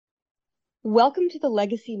Welcome to the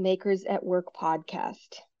Legacy Makers at Work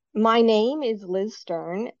podcast. My name is Liz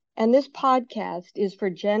Stern, and this podcast is for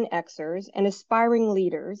Gen Xers and aspiring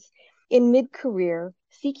leaders in mid-career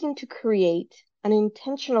seeking to create an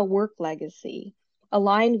intentional work legacy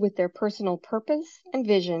aligned with their personal purpose and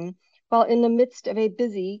vision while in the midst of a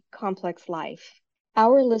busy, complex life.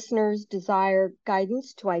 Our listeners desire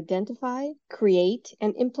guidance to identify, create,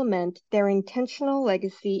 and implement their intentional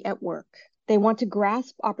legacy at work. They want to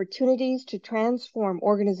grasp opportunities to transform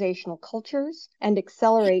organizational cultures and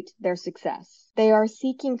accelerate their success. They are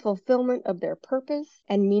seeking fulfillment of their purpose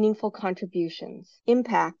and meaningful contributions,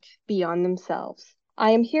 impact beyond themselves. I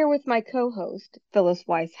am here with my co-host, Phyllis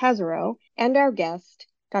Weiss-Hazerow, and our guest,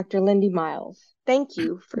 Dr. Lindy Miles. Thank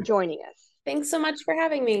you for joining us. Thanks so much for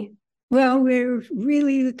having me. Well, we're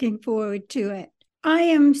really looking forward to it. I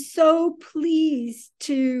am so pleased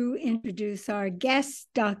to introduce our guest,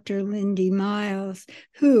 Dr. Lindy Miles,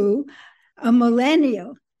 who, a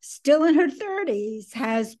millennial, still in her 30s,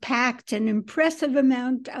 has packed an impressive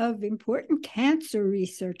amount of important cancer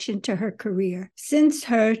research into her career since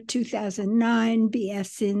her 2009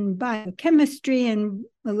 BS in biochemistry and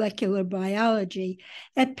molecular biology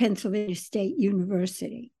at Pennsylvania State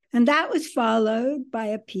University. And that was followed by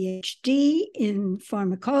a PhD in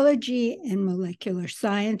pharmacology and molecular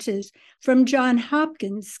sciences from Johns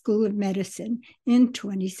Hopkins School of Medicine in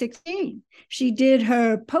 2016. She did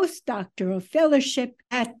her postdoctoral fellowship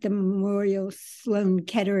at the Memorial Sloan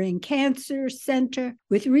Kettering Cancer Center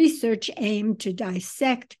with research aimed to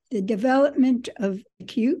dissect the development of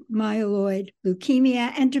acute myeloid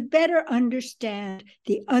leukemia and to better understand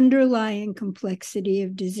the underlying complexity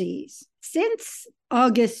of disease. Since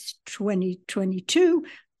August 2022,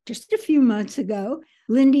 just a few months ago,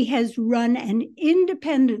 Lindy has run an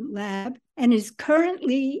independent lab and is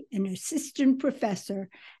currently an assistant professor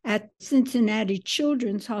at Cincinnati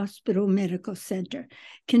Children's Hospital Medical Center,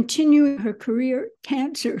 continuing her career in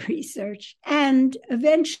cancer research and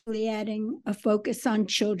eventually adding a focus on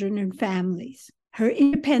children and families. Her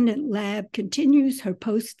independent lab continues her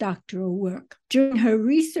postdoctoral work. During her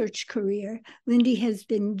research career, Lindy has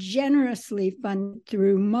been generously funded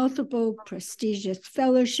through multiple prestigious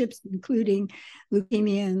fellowships, including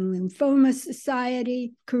Leukemia and Lymphoma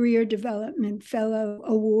Society, Career Development Fellow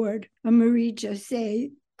Award, a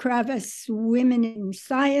Marie-José Kravas Women in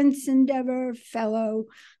Science Endeavor Fellow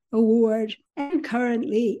Award, and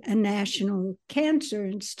currently a National Cancer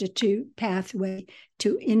Institute Pathway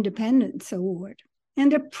to Independence Award.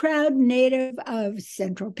 And a proud native of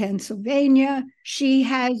Central Pennsylvania, she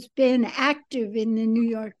has been active in the New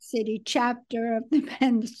York City chapter of the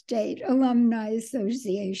Penn State Alumni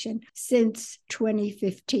Association since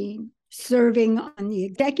 2015. Serving on the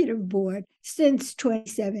executive board since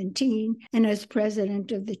 2017 and as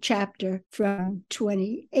president of the chapter from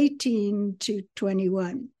 2018 to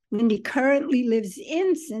 21. Lindy currently lives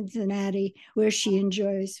in Cincinnati, where she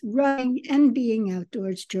enjoys running and being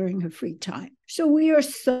outdoors during her free time. So we are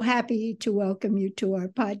so happy to welcome you to our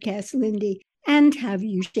podcast, Lindy, and have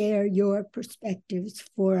you share your perspectives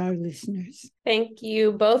for our listeners. Thank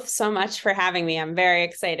you both so much for having me. I'm very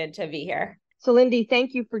excited to be here. So, Lindy,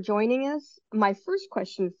 thank you for joining us. My first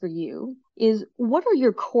question for you is, what are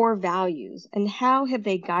your core values and how have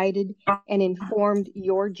they guided and informed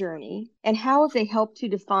your journey? And how have they helped to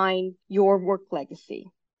define your work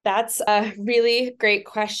legacy? That's a really great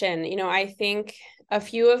question. I think a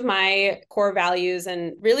few of my core values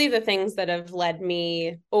and really the things that have led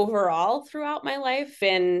me overall throughout my life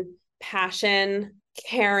in passion,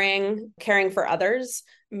 caring for others,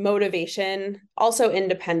 motivation, also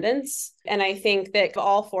independence. And I think that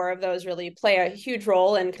all four of those really play a huge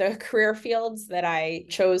role in the career fields that I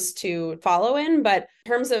chose to follow in. But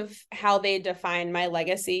in terms of how they define my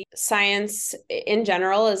legacy, science in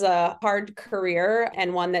general is a hard career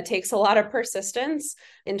and one that takes a lot of persistence.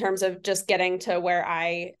 In terms of just getting to where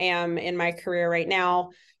I am in my career right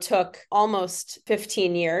now, took almost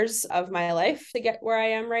 15 years of my life to get where I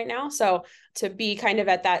am right now. So to be kind of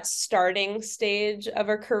at that starting stage of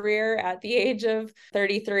a career at the age of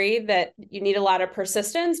 33, that you need a lot of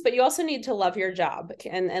persistence, but you also need to love your job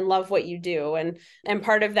and love what you do. And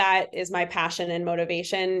part of that is my passion and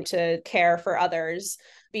motivation to care for others.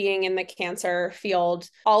 Being in the cancer field,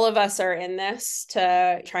 all of us are in this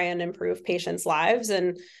to try and improve patients' lives.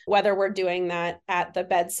 And whether we're doing that at the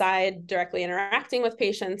bedside, directly interacting with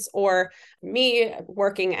patients, or me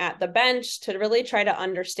working at the bench to really try to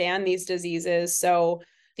understand these diseases so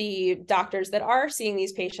the doctors that are seeing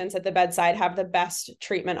these patients at the bedside have the best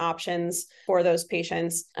treatment options for those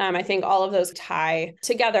patients. I think all of those tie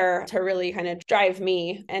together to really kind of drive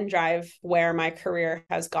me and drive where my career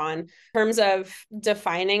has gone. In terms of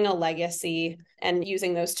defining a legacy and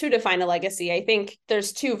using those to define a legacy, I think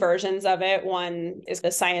there's two versions of it. One is the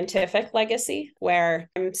scientific legacy, where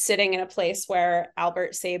I'm sitting in a place where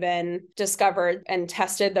Albert Sabin discovered and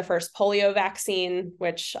tested the first polio vaccine,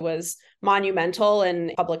 which was monumental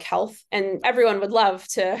in public health. And everyone would love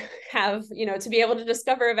to have, to be able to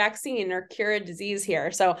discover a vaccine or cure a disease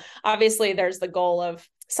here. So obviously there's the goal of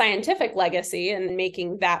scientific legacy and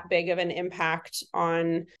making that big of an impact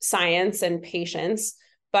on science and patients.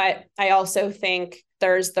 But I also think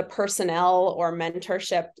there's the personnel or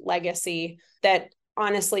mentorship legacy that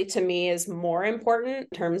honestly to me is more important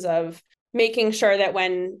in terms of making sure that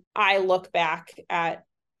when I look back at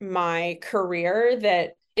my career,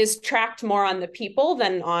 that is tracked more on the people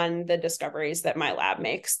than on the discoveries that my lab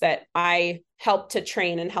makes, that I help to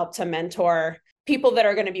train and help to mentor people that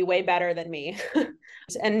are going to be way better than me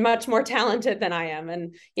and much more talented than I am.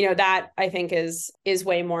 And, that I think is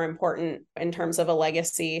way more important in terms of a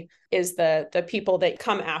legacy, is the people that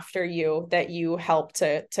come after you, that you help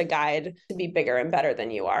to guide to be bigger and better than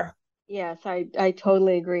you are. Yes, I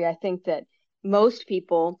totally agree. I think that most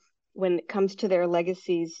people, when it comes to their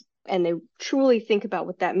legacies and they truly think about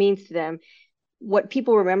what that means to them, what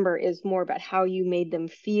people remember is more about how you made them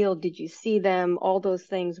feel. Did you see them? All those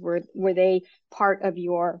things, were they part of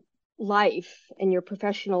your life and your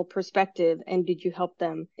professional perspective? And did you help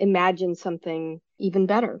them imagine something even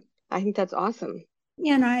better? I think that's awesome.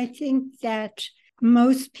 And I think that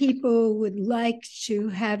most people would like to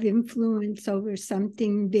have influence over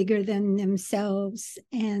something bigger than themselves.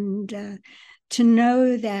 And to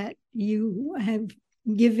know that you have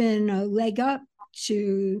given a leg up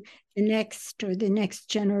to the next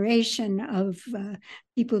generation of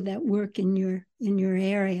people that work in your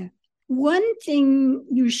area. One thing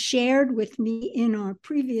you shared with me in our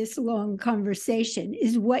previous long conversation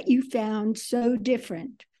is what you found so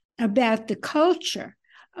different about the culture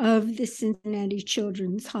of the Cincinnati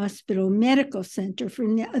Children's Hospital Medical Center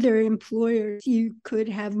from the other employers you could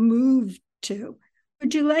have moved to.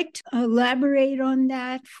 Would you like to elaborate on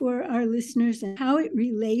that for our listeners and how it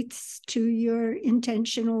relates to your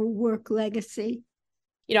intentional work legacy?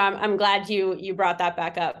 I'm glad you brought that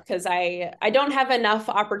back up, because I don't have enough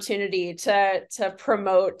opportunity to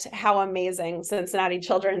promote how amazing Cincinnati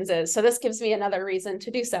Children's is. So this gives me another reason to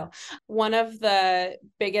do so. One of the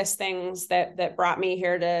biggest things that brought me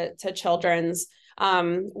here to Children's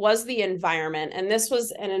was the environment. And this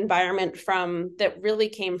was an environment that really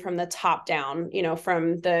came from the top down,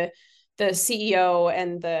 from the CEO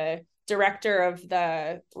and the director of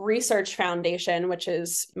the research foundation, which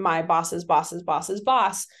is my boss's boss's boss's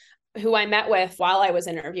boss, who I met with while I was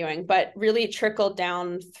interviewing, but really trickled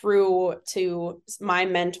down through to my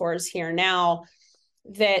mentors here now,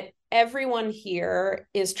 that everyone here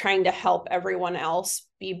is trying to help everyone else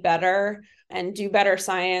be better and do better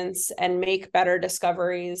science and make better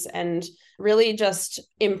discoveries and really just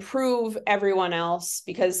improve everyone else,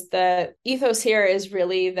 because the ethos here is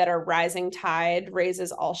really that a rising tide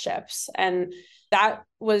raises all ships. And that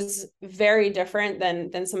was very different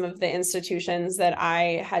than some of the institutions that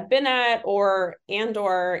I had been at or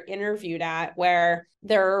interviewed at, where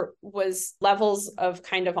there was levels of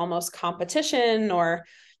kind of almost competition or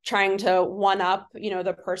trying to one up,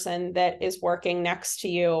 the person that is working next to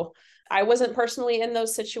you. I wasn't personally in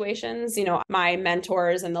those situations. My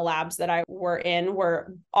mentors and the labs that I were in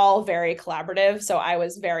were all very collaborative. So I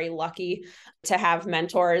was very lucky to have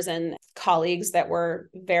mentors and colleagues that were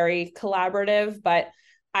very collaborative. But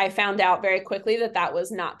I found out very quickly that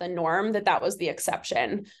was not the norm, that was the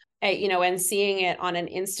exception. And seeing it on an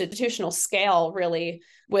institutional scale, really,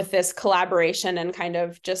 with this collaboration and kind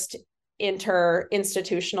of just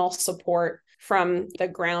inter-institutional support from the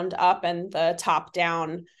ground up and the top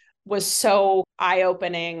down, was so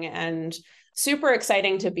eye-opening and super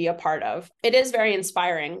exciting to be a part of. It is very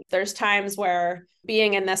inspiring. There's times where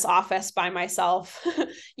being in this office by myself,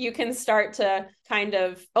 you can start to kind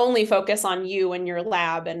of only focus on you and your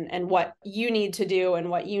lab and what you need to do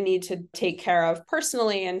and what you need to take care of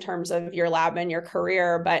personally in terms of your lab and your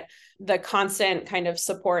career. But the constant kind of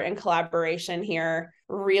support and collaboration here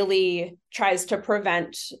really tries to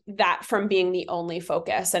prevent that from being the only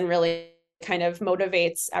focus, and really kind of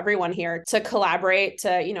motivates everyone here to collaborate,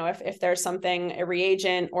 to, if there's something, a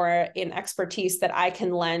reagent or an expertise that I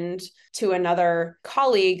can lend to another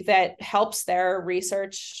colleague that helps their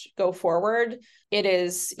research go forward, it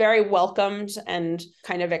is very welcomed and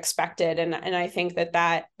kind of expected. And I think that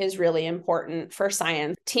that is really important for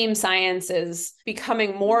science. Team science is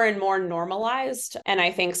becoming more and more normalized. And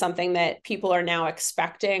I think something that people are now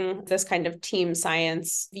expecting, this kind of team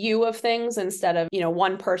science view of things instead of,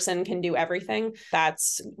 one person can do everything.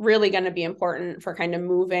 That's really going to be important for kind of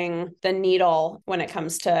moving the needle when it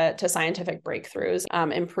comes to scientific breakthroughs,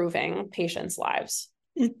 improving patients' lives.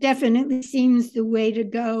 It definitely seems the way to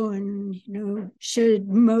go, and should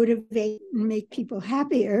motivate and make people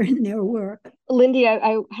happier in their work. Lindy,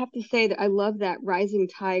 I have to say that I love that rising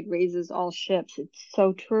tide raises all ships. It's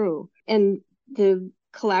so true. And the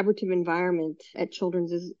collaborative environment at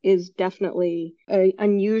Children's is definitely an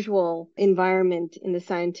unusual environment in the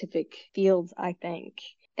scientific fields, I think.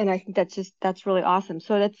 And I think that's really awesome.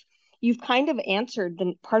 So you've kind of answered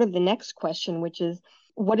the part of the next question, which is,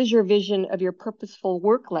 what is your vision of your purposeful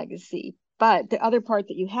work legacy? But the other part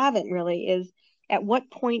that you haven't really is, at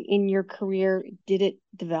what point in your career did it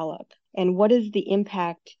develop? And what is the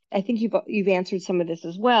impact? I think you've answered some of this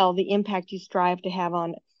as well, the impact you strive to have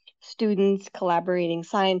on students, collaborating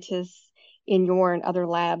scientists in your and other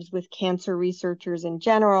labs, with cancer researchers in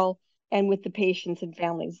general, and with the patients and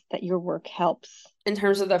families that your work helps. In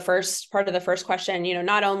terms of the first part of the first question,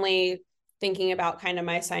 not only thinking about kind of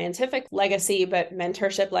my scientific legacy, but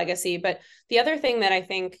mentorship legacy. But the other thing that I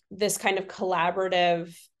think this kind of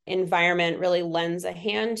collaborative environment really lends a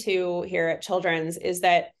hand to here at Children's is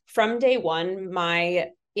that from day one, my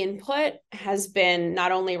input has been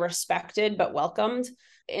not only respected, but welcomed.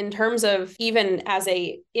 In terms of, even as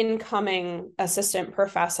a incoming assistant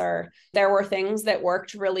professor, there were things that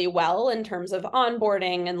worked really well in terms of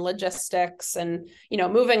onboarding and logistics, and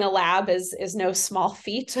moving a lab is no small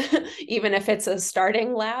feat, even if it's a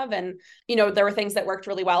starting lab. And there were things that worked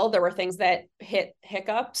really well. There were things that hit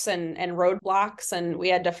hiccups and roadblocks, and we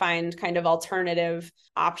had to find kind of alternative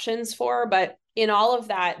options for. But in all of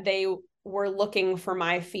that, they were looking for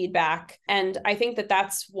my feedback. And I think that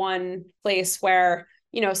that's one place where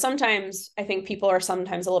sometimes I think people are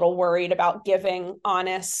sometimes a little worried about giving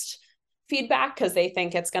honest feedback because they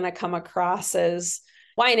think it's going to come across as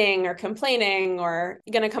whining or complaining, or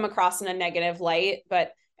going to come across in a negative light.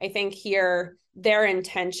 But I think here, their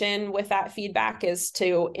intention with that feedback is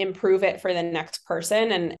to improve it for the next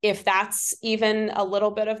person. And if that's even a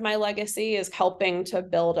little bit of my legacy, is helping to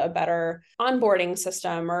build a better onboarding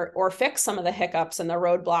system or fix some of the hiccups and the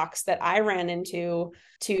roadblocks that I ran into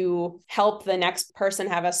to help the next person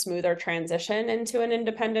have a smoother transition into an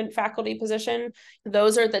independent faculty position.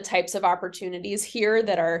 Those are the types of opportunities here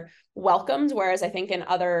that are welcomed. Whereas I think in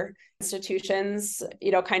other institutions,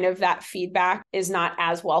 kind of that feedback is not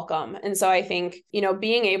as welcome. And so I think,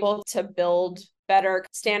 being able to build better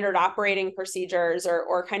standard operating procedures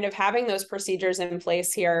or kind of having those procedures in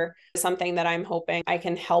place here is something that I'm hoping I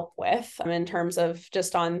can help with in terms of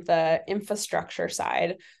just on the infrastructure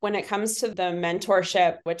side. When it comes to the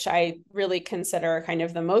mentorship, which I really consider kind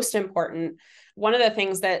of the most important, one of the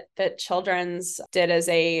things that Children's did as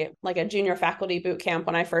a junior faculty boot camp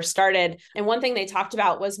when I first started, and one thing they talked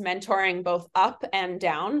about was mentoring both up and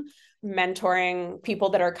down, mentoring people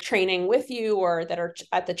that are training with you or that are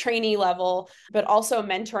at the trainee level, but also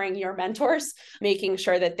mentoring your mentors, making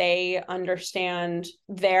sure that they understand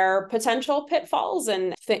their potential pitfalls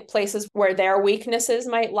and places where their weaknesses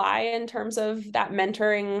might lie in terms of that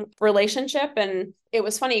mentoring relationship. And it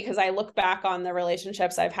was funny because I look back on the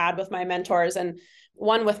relationships I've had with my mentors, and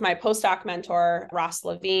one with my postdoc mentor, Ross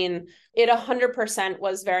Levine, it 100%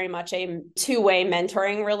 was very much a two-way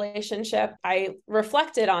mentoring relationship. I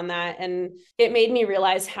reflected on that, and it made me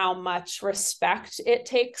realize how much respect it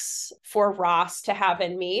takes for Ross to have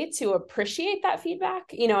in me to appreciate that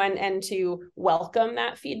feedback, and to welcome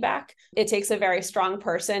that feedback. It takes a very strong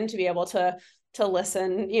person to be able to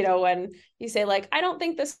listen, when you say I don't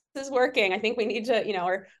think this is working. I think we need to,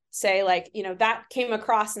 or say that came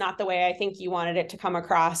across not the way I think you wanted it to come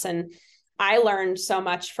across. And I learned so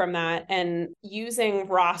much from that. And using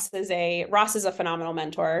Ross is a phenomenal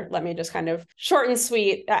mentor. Let me just kind of short and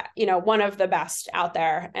sweet, one of the best out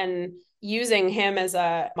there. And using him as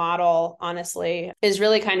a model, honestly, is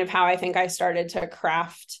really kind of how I think I started to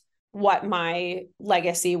craft what my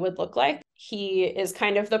legacy would look like. He is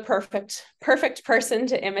kind of the perfect person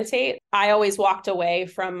to imitate. I always walked away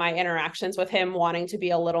from my interactions with him wanting to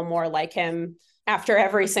be a little more like him after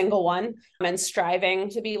every single one, and striving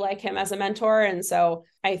to be like him as a mentor. And so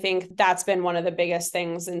I think that's been one of the biggest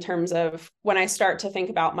things in terms of when I start to think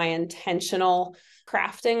about my intentional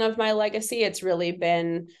crafting of my legacy, it's really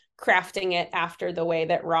been crafting it after the way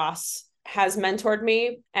that Ross has mentored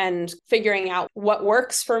me and figuring out what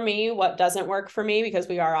works for me, what doesn't work for me, because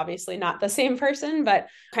we are obviously not the same person, but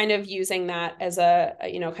kind of using that as a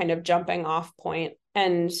kind of jumping off point.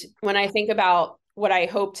 And when I think about what I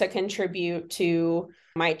hope to contribute to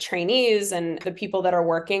my trainees and the people that are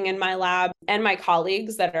working in my lab and my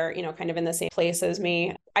colleagues that are, kind of in the same place as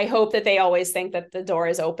me, I hope that they always think that the door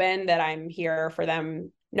is open, that I'm here for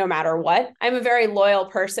them no matter what. I'm a very loyal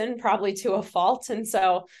person, probably to a fault. And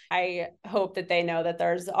so I hope that they know that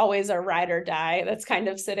there's always a ride or die that's kind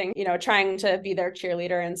of sitting, trying to be their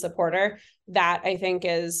cheerleader and supporter. That I think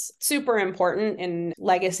is super important in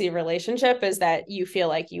legacy relationship, is that you feel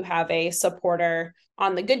like you have a supporter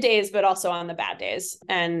on the good days, but also on the bad days,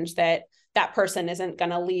 and that person isn't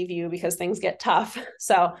going to leave you because things get tough.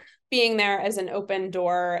 So being there as an open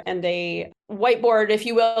door and a whiteboard, if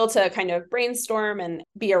you will, to kind of brainstorm and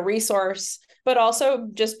be a resource, but also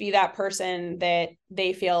just be that person that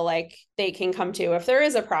they feel like they can come to if there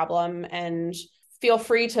is a problem, and feel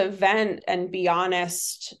free to vent and be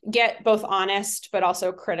honest, get both honest, but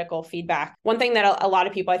also critical feedback. One thing that a lot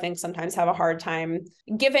of people, I think, sometimes have a hard time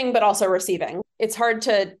giving, but also receiving. It's hard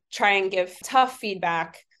to try and give tough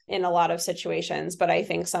feedback in a lot of situations, but I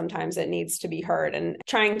think sometimes it needs to be heard, and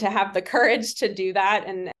trying to have the courage to do that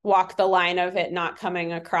and walk the line of it not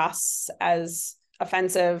coming across as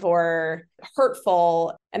offensive or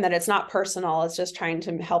hurtful, and that it's not personal. It's just trying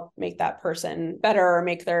to help make that person better or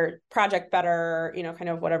make their project better, kind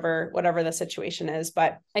of whatever the situation is.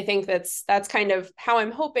 But I think that's kind of how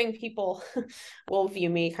I'm hoping people will view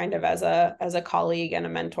me, kind of as a colleague and a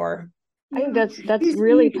mentor. I think that's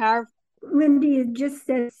really powerful. Lindy, you just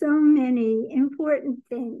said so many important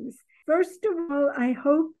things. First of all, I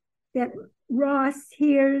hope that Ross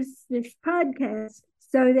hears this podcast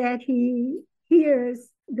so that he hears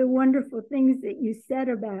the wonderful things that you said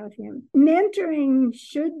about him. Mentoring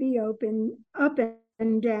should be open up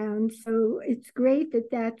and down, so it's great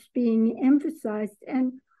that that's being emphasized.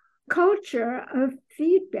 And culture of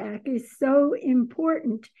feedback is so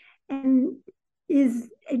important, and it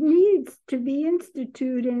needs to be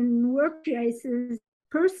instituted in workplaces,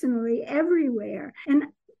 personally, everywhere. And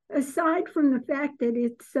aside from the fact that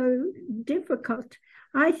it's so difficult,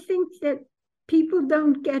 I think that people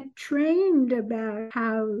don't get trained about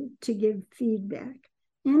how to give feedback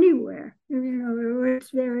anywhere.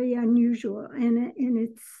 It's very unusual, and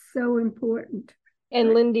it's so important.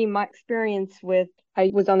 And Lindy, my experience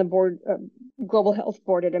I was on the board, global health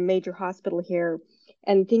board at a major hospital here,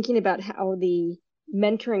 and thinking about how the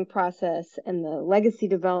mentoring process and the legacy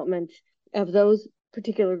development of those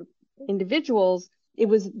particular individuals, it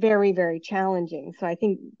was very, very challenging. So I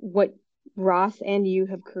think what Ross and you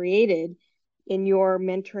have created in your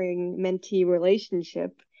mentoring-mentee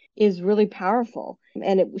relationship is really powerful,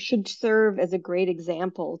 and it should serve as a great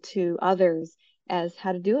example to others as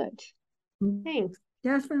how to do it. Thanks.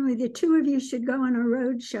 Definitely, the two of you should go on a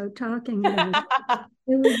road show talking about it.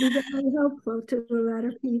 It would be very helpful to a lot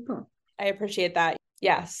of people. I appreciate that.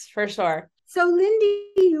 Yes, for sure. So, Lindy,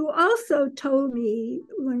 you also told me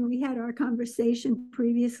when we had our conversation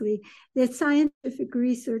previously that scientific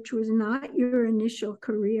research was not your initial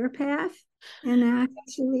career path. And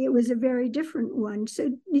actually, it was a very different one. So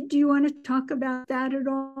do you want to talk about that at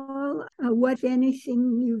all? What, if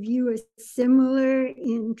anything, you view as similar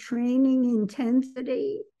in training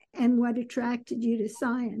intensity, and what attracted you to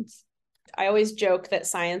science? I always joke that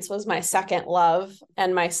science was my second love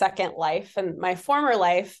and my second life. And my former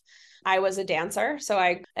life, I was a dancer. So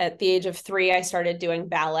at the age of 3, I started doing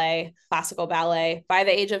ballet, classical ballet. By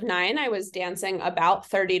the age of 9, I was dancing about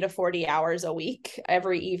 30 to 40 hours a week,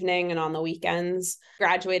 every evening and on the weekends.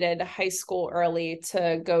 Graduated high school early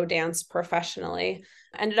to go dance professionally.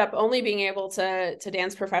 Ended up only being able to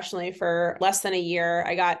dance professionally for less than a year.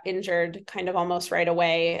 I got injured kind of almost right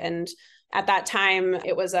away. And at that time,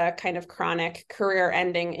 it was a kind of chronic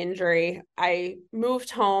career-ending injury. I moved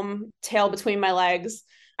home, tail between my legs.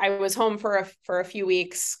 I was home for a few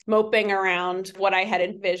weeks, moping around what I had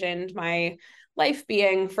envisioned my life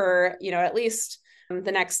being for, at least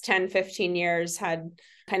the next 10, 15 years had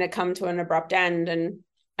kind of come to an abrupt end. And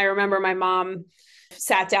I remember my mom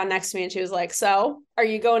sat down next to me and she was like, "So, are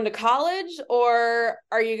you going to college or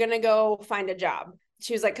are you going to go find a job?"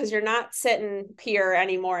 She was like, "Because you're not sitting here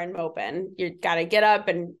anymore and moping. You got to get up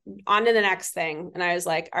and on to the next thing." And I was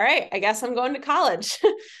like, "All right, I guess I'm going to college."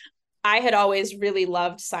 I had always really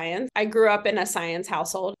loved science. I grew up in a science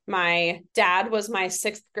household. My dad was my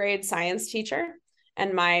 6th grade science teacher,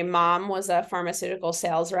 and my mom was a pharmaceutical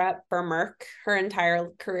sales rep for Merck her entire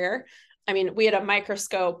career. I mean, we had a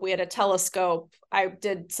microscope, we had a telescope. I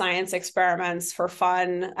did science experiments for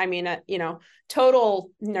fun. I mean,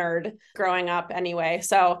 total nerd growing up anyway.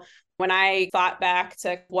 So when I thought back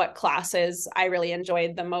to what classes I really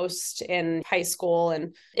enjoyed the most in high school,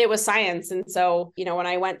 and it was science. And so, when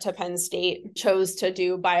I went to Penn State, chose to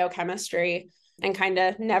do biochemistry and kind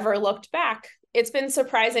of never looked back. It's been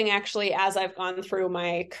surprising, actually, as I've gone through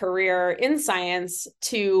my career in science,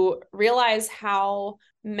 to realize how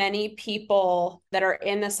many people that are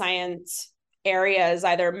in the science areas,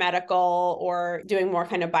 either medical or doing more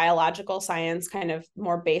kind of biological science, kind of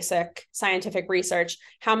more basic scientific research,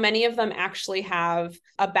 how many of them actually have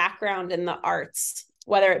a background in the arts,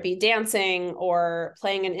 whether it be dancing or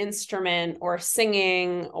playing an instrument or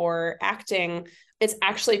singing or acting. It's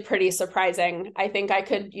actually pretty surprising. I think I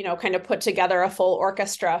could, kind of put together a full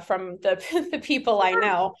orchestra from the people I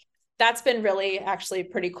know. That's been really actually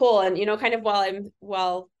pretty cool. And, kind of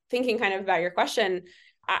while thinking kind of about your question,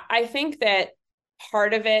 I think that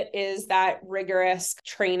part of it is that rigorous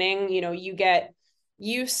training. You get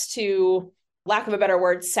used to, lack of a better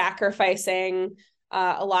word, sacrificing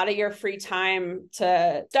a lot of your free time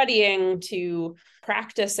to studying, to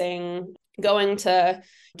practicing, going to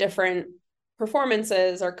different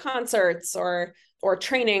performances or concerts or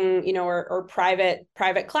training, or private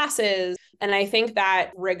classes. And I think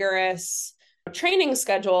that rigorous training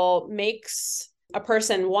schedule makes a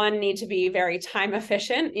person, one, need to be very time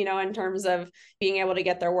efficient, in terms of being able to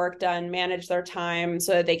get their work done, manage their time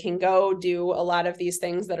so that they can go do a lot of these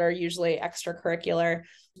things that are usually extracurricular.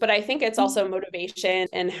 But I think it's also motivation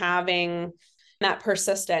and having that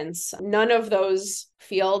persistence. None of those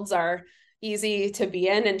fields are easy to be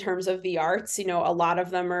in terms of the arts. A lot of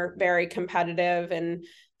them are very competitive, and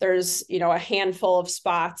there's, a handful of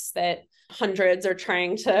spots that hundreds are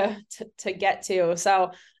trying to get to.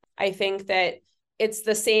 So I think that it's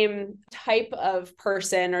the same type of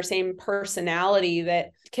person or same personality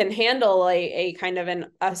that can handle a kind of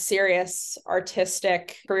a serious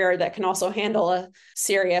artistic career, that can also handle a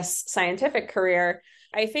serious scientific career.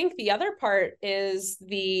 I think the other part is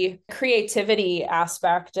the creativity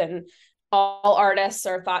aspect, and all artists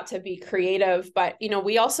are thought to be creative, but,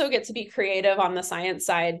 we also get to be creative on the science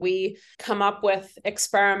side. We come up with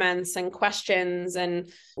experiments and questions and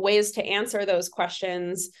ways to answer those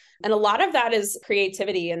questions. And a lot of that is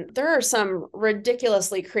creativity. And there are some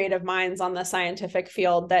ridiculously creative minds on the scientific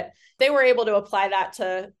field that they were able to apply that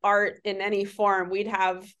to art in any form. We'd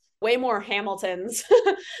have way more Hamiltons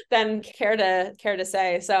than care to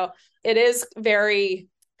say. So it is very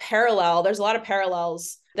parallel. There's a lot of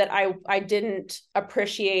parallels that I didn't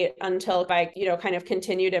appreciate until I, kind of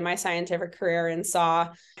continued in my scientific career and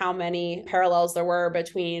saw how many parallels there were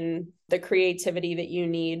between the creativity that you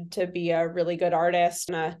need to be a really good artist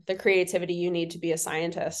and the creativity you need to be a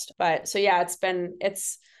scientist. But so, yeah,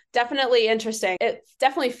 it's definitely interesting. It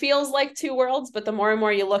definitely feels like two worlds, but the more and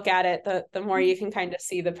more you look at it, the more you can kind of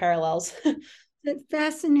see the parallels. It's a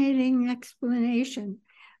fascinating explanation.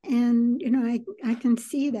 And, I can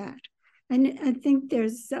see that. And I think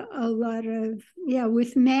there's a lot of,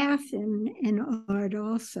 with math and art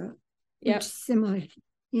also. Yeah. Similar.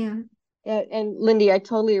 Yeah. And Lindy, I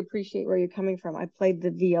totally appreciate where you're coming from. I played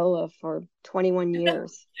the viola for 21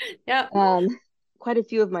 years. Yeah. Quite a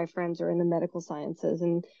few of my friends are in the medical sciences,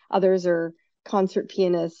 and others are concert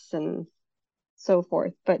pianists and so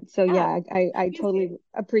forth. But so, I totally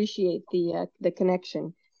appreciate the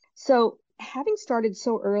connection. So, having started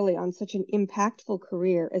so early on such an impactful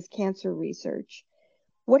career as cancer research,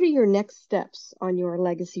 what are your next steps on your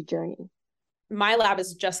legacy journey? My lab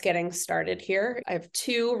is just getting started here. I have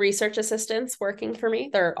 2 research assistants working for me.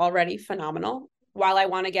 They're already phenomenal. While I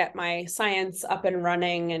want to get my science up and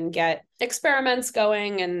running and get experiments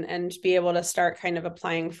going and be able to start kind of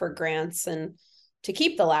applying for grants and to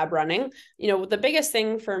keep the lab running, the biggest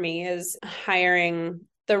thing for me is hiring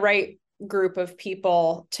the right group of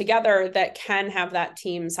people together that can have that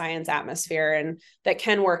team science atmosphere and that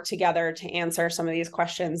can work together to answer some of these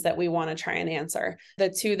questions that we want to try and answer. The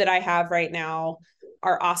 2 that I have right now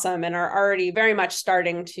are awesome and are already very much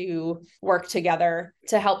starting to work together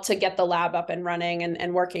to help to get the lab up and running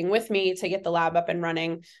and working with me to get the lab up and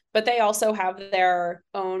running. But they also have their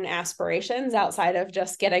own aspirations outside of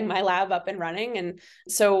just getting my lab up and running. And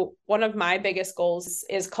so one of my biggest goals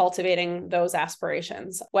is cultivating those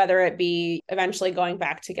aspirations, whether it be eventually going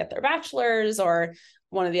back to get their bachelor's, or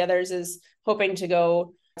one of the others is hoping to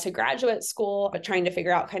go to graduate school, but trying to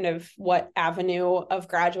figure out kind of what avenue of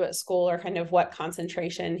graduate school or kind of what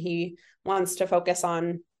concentration he wants to focus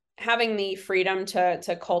on. Having the freedom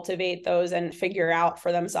to cultivate those and figure out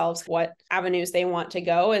for themselves what avenues they want to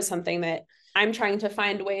go is something that I'm trying to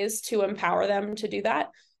find ways to empower them to do that.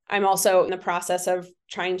 I'm also in the process of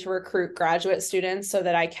trying to recruit graduate students so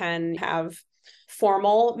that I can have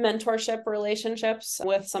formal mentorship relationships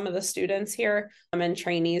with some of the students here and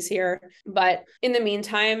trainees here. But in the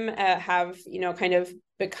meantime, have, kind of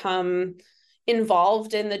become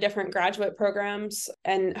involved in the different graduate programs.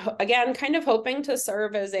 And again, kind of hoping to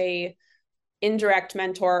serve as a indirect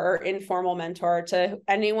mentor or informal mentor to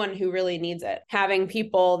anyone who really needs it. Having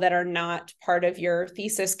people that are not part of your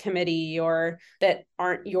thesis committee or that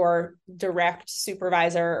aren't your direct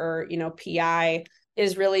supervisor or, PI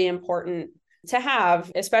is really important to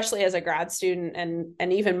have, especially as a grad student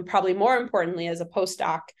and even probably more importantly as a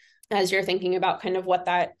postdoc, as you're thinking about kind of what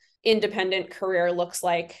that independent career looks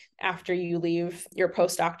like after you leave your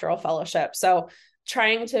postdoctoral fellowship. So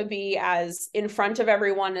trying to be as in front of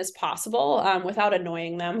everyone as possible without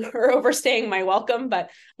annoying them or overstaying my welcome,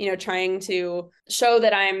 but, trying to show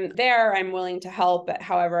that I'm there, I'm willing to help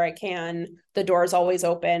however I can. The door's always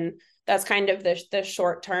open. That's kind of the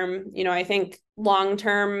short term. I think long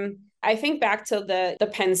term, I think back to the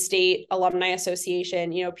Penn State Alumni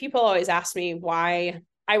Association, people always ask me why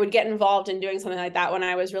I would get involved in doing something like that when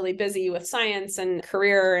I was really busy with science and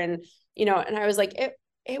career. And, and I was like,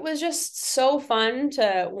 it was just so fun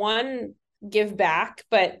to, one, give back,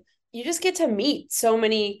 but you just get to meet so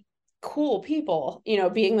many cool people,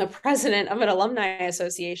 being the president of an alumni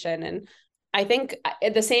association. And I think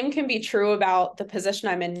the same can be true about the position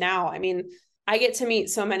I'm in now. I mean, I get to meet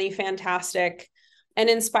so many fantastic and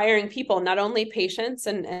inspiring people, not only patients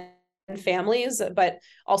and families, but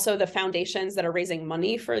also the foundations that are raising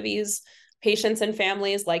money for these patients and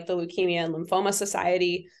families, like the Leukemia and Lymphoma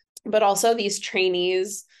Society, but also these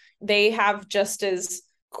trainees. They have just as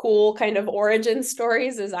cool kind of origin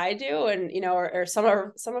stories as I do, and or some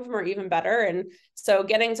of them are even better. And so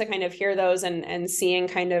getting to kind of hear those and seeing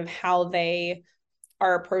kind of how they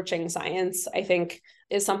are approaching science, I think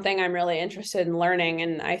is something I'm really interested in learning.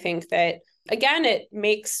 And I think that, again, it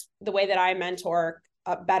makes the way that I mentor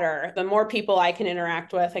better. The more people I can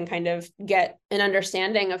interact with and kind of get an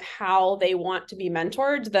understanding of how they want to be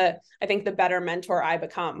mentored, I think the better mentor I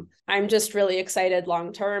become. I'm just really excited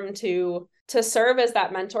long-term to serve as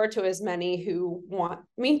that mentor to as many who want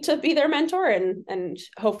me to be their mentor. And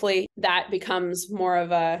hopefully that becomes more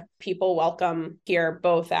of a people welcome here,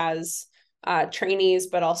 both as trainees,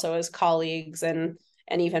 but also as colleagues and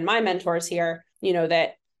even my mentors here,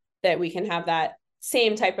 that we can have that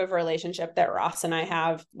same type of relationship that Ross and I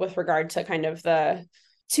have with regard to kind of the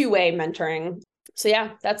two-way mentoring. So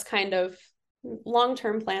yeah, that's kind of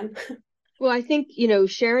long-term plan. Well, I think,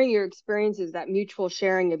 sharing your experiences, that mutual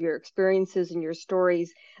sharing of your experiences and your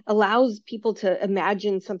stories allows people to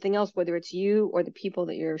imagine something else, whether it's you or the people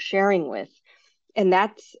that you're sharing with. And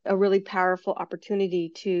that's a really powerful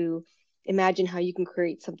opportunity to imagine how you can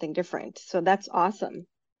create something different. So that's awesome.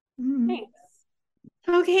 Thanks.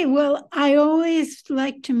 Okay, well, I always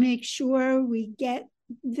like to make sure we get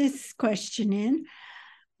this question in.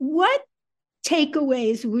 What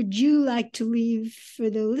takeaways would you like to leave for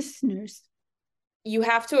the listeners? You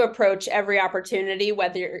have to approach every opportunity,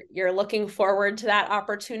 whether you're looking forward to that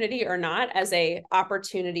opportunity or not, as an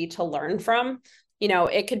opportunity to learn from.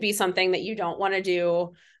 It could be something that you don't want to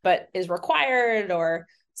do, but is required, or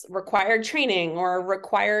required training, or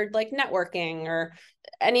required like networking, or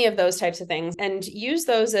any of those types of things, and use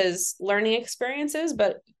those as learning experiences.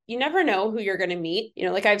 But you never know who you're going to meet.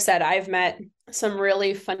 Like I've said, I've met some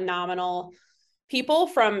really phenomenal people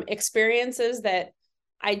from experiences that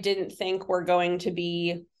I didn't think were going to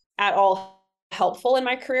be at all helpful in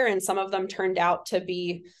my career. And some of them turned out to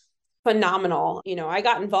be phenomenal. I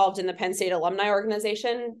got involved in the Penn State Alumni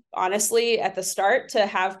Organization, honestly, at the start to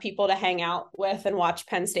have people to hang out with and watch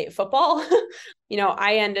Penn State football.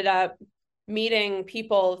 I ended up meeting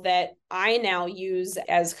people that I now use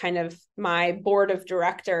as kind of my board of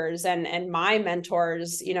directors and my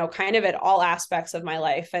mentors, kind of at all aspects of my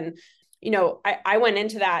life. And, I went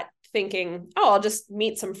into that thinking, oh, I'll just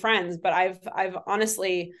meet some friends, but I've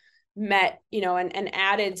honestly met, and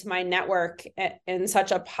added to my network in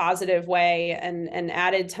such a positive way, and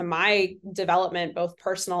added to my development, both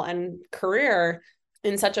personal and career,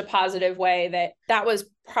 in such a positive way that was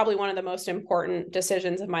probably one of the most important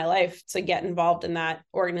decisions of my life, to get involved in that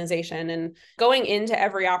organization. And going into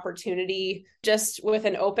every opportunity just with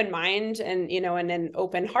an open mind and, and an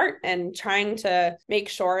open heart, and trying to make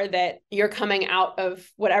sure that you're coming out of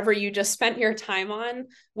whatever you just spent your time on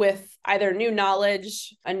with either new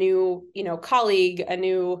knowledge, a new, colleague, a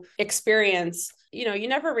new experience, you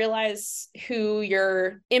never realize who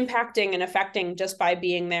you're impacting and affecting just by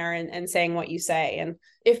being there and saying what you say. And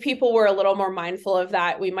if people were a little more mindful of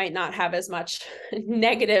that, we might not have as much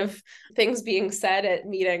negative things being said at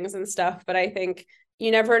meetings and stuff. But I think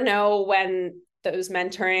you never know when those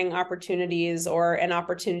mentoring opportunities or an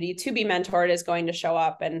opportunity to be mentored is going to show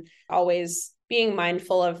up. And always being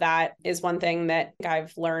mindful of that is one thing that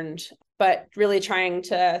I've learned, but really trying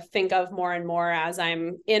to think of more and more as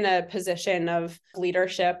I'm in a position of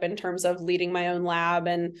leadership in terms of leading my own lab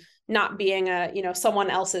and not being someone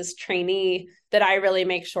else's trainee, that I really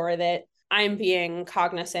make sure that I'm being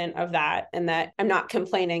cognizant of that and that I'm not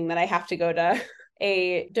complaining that I have to go to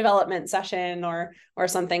a development session or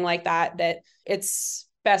something like that, that it's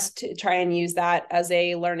best to try and use that as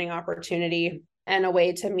a learning opportunity and a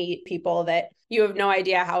way to meet people that you have no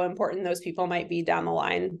idea how important those people might be down the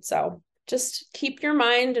line. So just keep your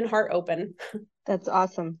mind and heart open. That's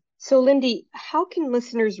awesome. So Lindy, how can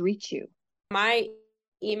listeners reach you? My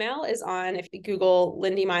email is on, if you Google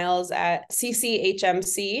Lindy Miles at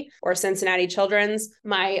CCHMC or Cincinnati Children's,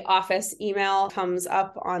 my office email comes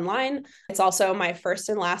up online. It's also my first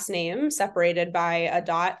and last name separated by a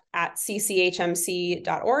dot at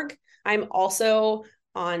cchmc.org. I'm also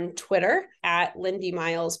on Twitter at Lindy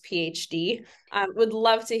Miles PhD. Would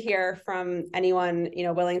love to hear from anyone,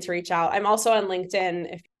 willing to reach out. I'm also on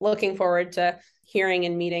LinkedIn, if looking forward to hearing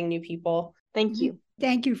and meeting new people. Thank you.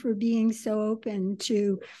 Thank you for being so open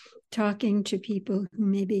to talking to people who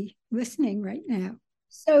may be listening right now.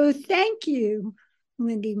 So thank you,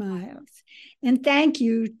 Lindy Miles, and thank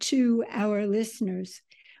you to our listeners.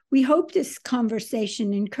 We hope this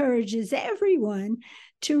conversation encourages everyone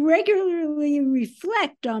to regularly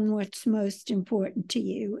reflect on what's most important to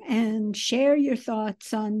you and share your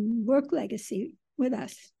thoughts on work legacy with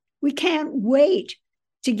us. We can't wait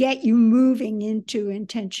to get you moving into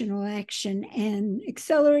intentional action and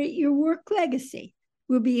accelerate your work legacy.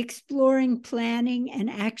 We'll be exploring planning and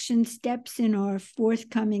action steps in our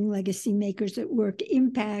forthcoming Legacy Makers at Work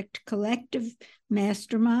Impact Collective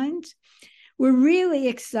Masterminds. We're really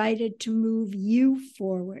excited to move you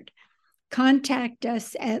forward. Contact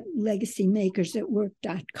us at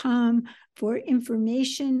legacymakersatwork.com for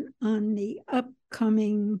information on the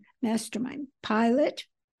upcoming Mastermind pilot.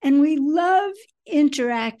 And we love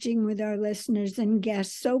interacting with our listeners and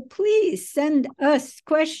guests. So please send us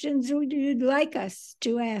questions you'd like us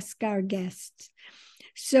to ask our guests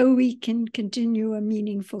so we can continue a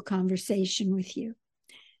meaningful conversation with you.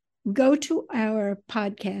 Go to our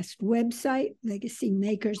podcast website,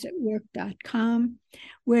 legacymakersatwork.com,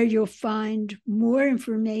 where you'll find more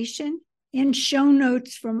information and show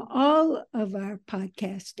notes from all of our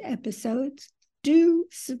podcast episodes. Do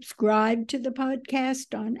subscribe to the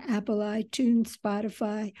podcast on Apple, iTunes,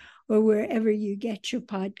 Spotify, or wherever you get your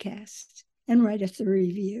podcasts, and write us a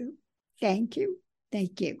review. Thank you.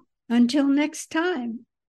 Thank you. Until next time.